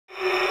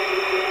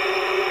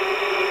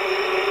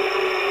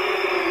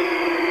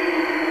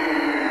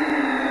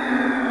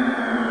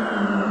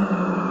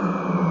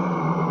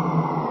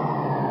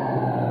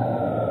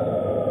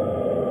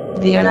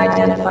The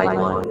unidentified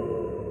one.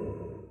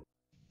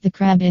 The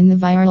crab in the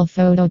viral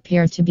photo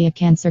appeared to be a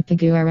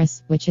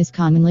Cancerpagurus, which is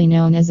commonly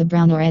known as a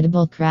brown or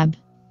edible crab.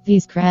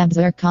 These crabs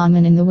are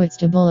common in the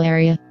Whitstable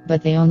area,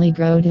 but they only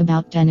grow to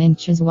about 10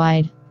 inches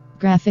wide.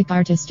 Graphic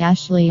artist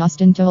Ashley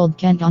Austin told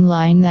Kent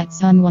Online that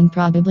someone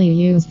probably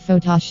used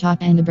Photoshop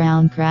and a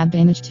brown crab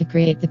image to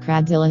create the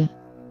Crabzilla.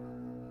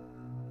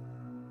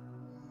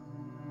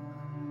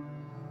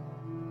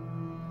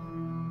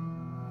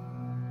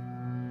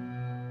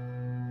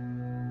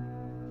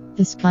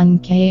 The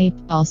skunk ape,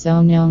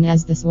 also known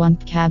as the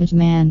swamp cabbage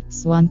man,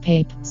 swamp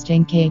ape,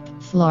 stink ape,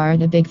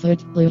 Florida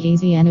Bigfoot,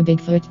 Louisiana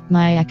Bigfoot,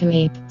 Myakka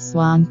ape,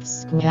 swamp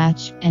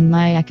squatch, and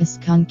Myakka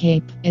skunk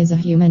ape, is a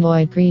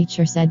humanoid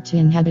creature said to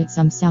inhabit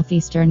some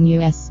southeastern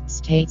U.S.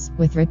 states,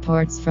 with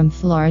reports from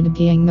Florida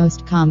being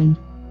most common.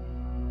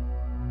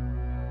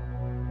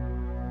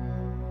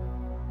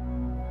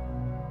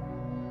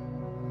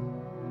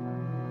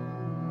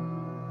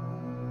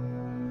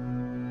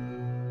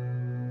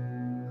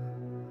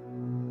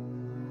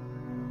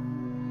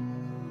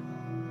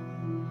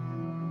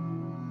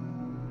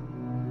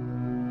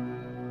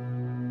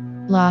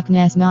 Loch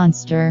Ness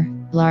Monster,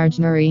 large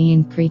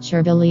marine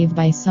creature believed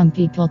by some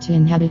people to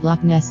inhabit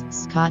Loch Ness,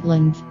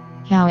 Scotland.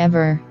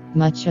 However,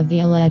 much of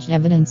the alleged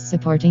evidence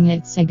supporting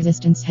its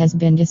existence has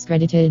been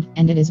discredited,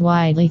 and it is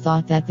widely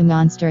thought that the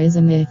monster is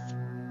a myth.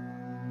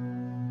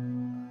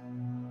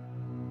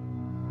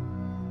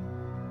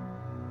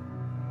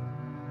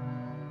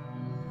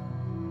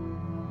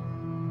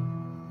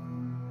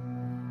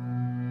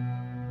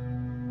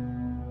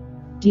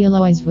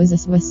 Delois was a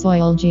Swiss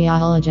soil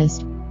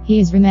geologist. He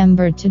is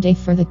remembered today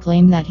for the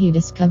claim that he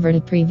discovered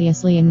a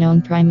previously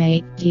unknown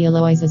primate,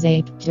 Delois's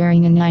ape,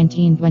 during a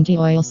 1920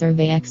 oil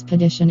survey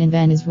expedition in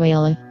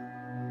Venezuela.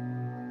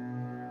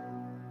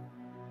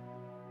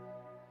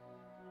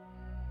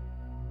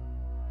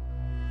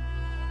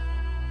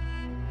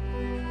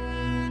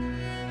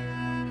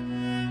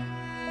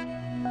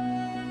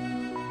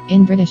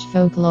 In British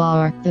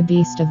folklore, the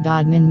Beast of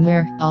Bodmin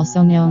Muir,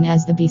 also known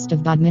as the Beast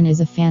of Bodmin, is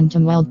a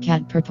phantom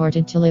wildcat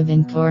purported to live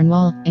in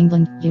Cornwall,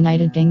 England,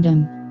 United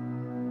Kingdom.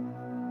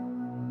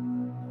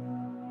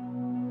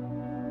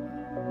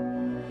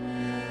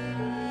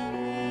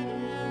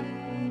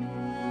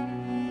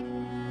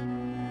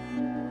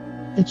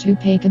 The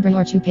chupacabra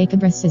or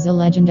chupacabras is a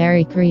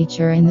legendary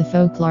creature in the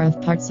folklore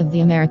of parts of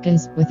the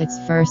Americas, with its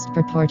first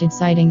purported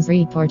sightings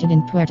reported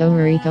in Puerto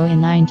Rico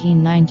in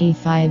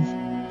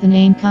 1995. The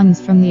name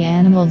comes from the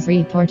animal's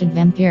reported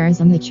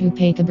vampirism. The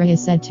chupacabra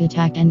is said to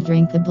attack and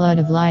drink the blood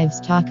of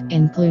livestock,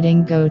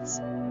 including goats.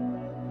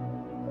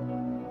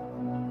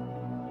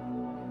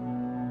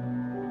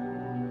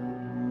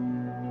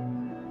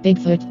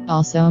 Bigfoot,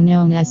 also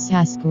known as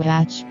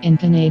Sasquatch, in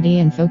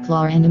Canadian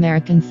folklore and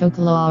American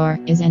folklore,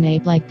 is an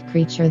ape-like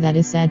creature that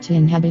is said to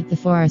inhabit the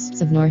forests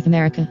of North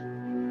America.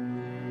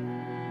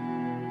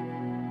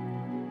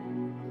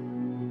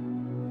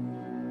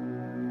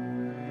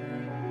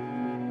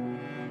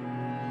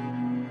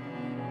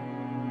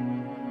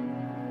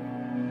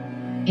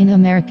 In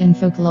American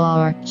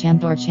folklore,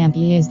 Champ or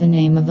Champy is the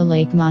name of a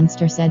lake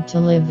monster said to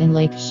live in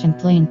Lake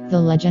Champlain. The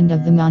legend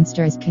of the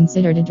monster is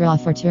considered a draw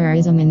for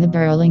tourism in the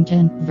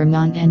Burlington,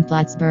 Vermont and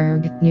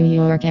Plattsburgh, New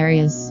York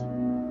areas.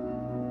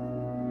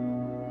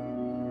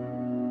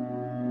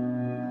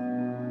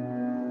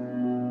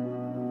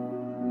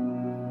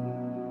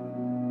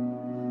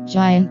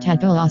 Giant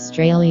tadpole,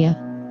 Australia.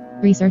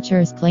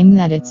 Researchers claim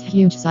that its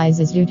huge size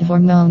is due to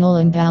hormonal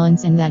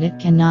imbalance and that it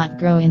cannot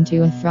grow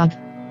into a frog.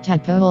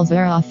 Tadpoles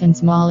are often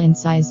small in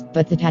size,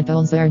 but the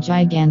tadpoles are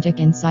gigantic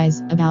in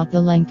size, about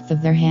the length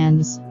of their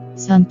hands.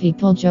 Some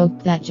people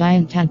joke that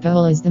giant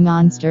tadpole is the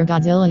monster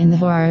Godzilla in the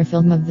horror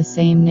film of the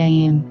same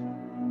name.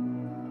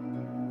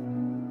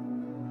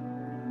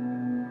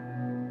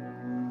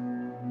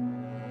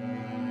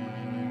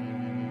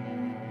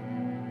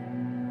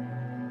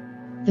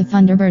 The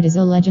thunderbird is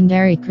a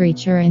legendary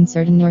creature in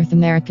certain North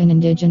American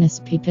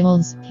indigenous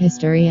peoples'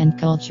 history and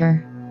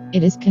culture.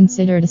 It is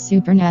considered a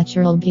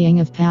supernatural being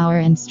of power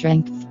and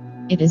strength.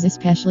 It is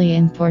especially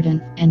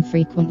important, and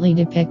frequently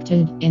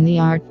depicted, in the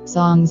art,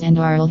 songs and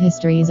oral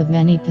histories of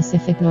many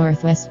Pacific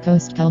Northwest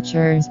coast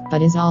cultures,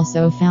 but is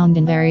also found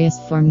in various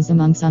forms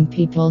among some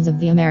peoples of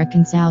the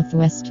American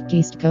Southwest,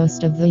 East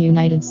Coast of the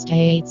United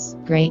States,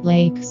 Great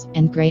Lakes,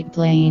 and Great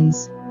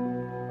Plains.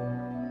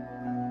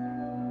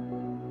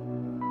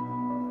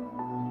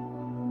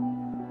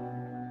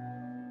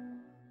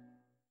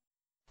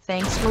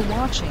 Thanks for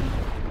watching.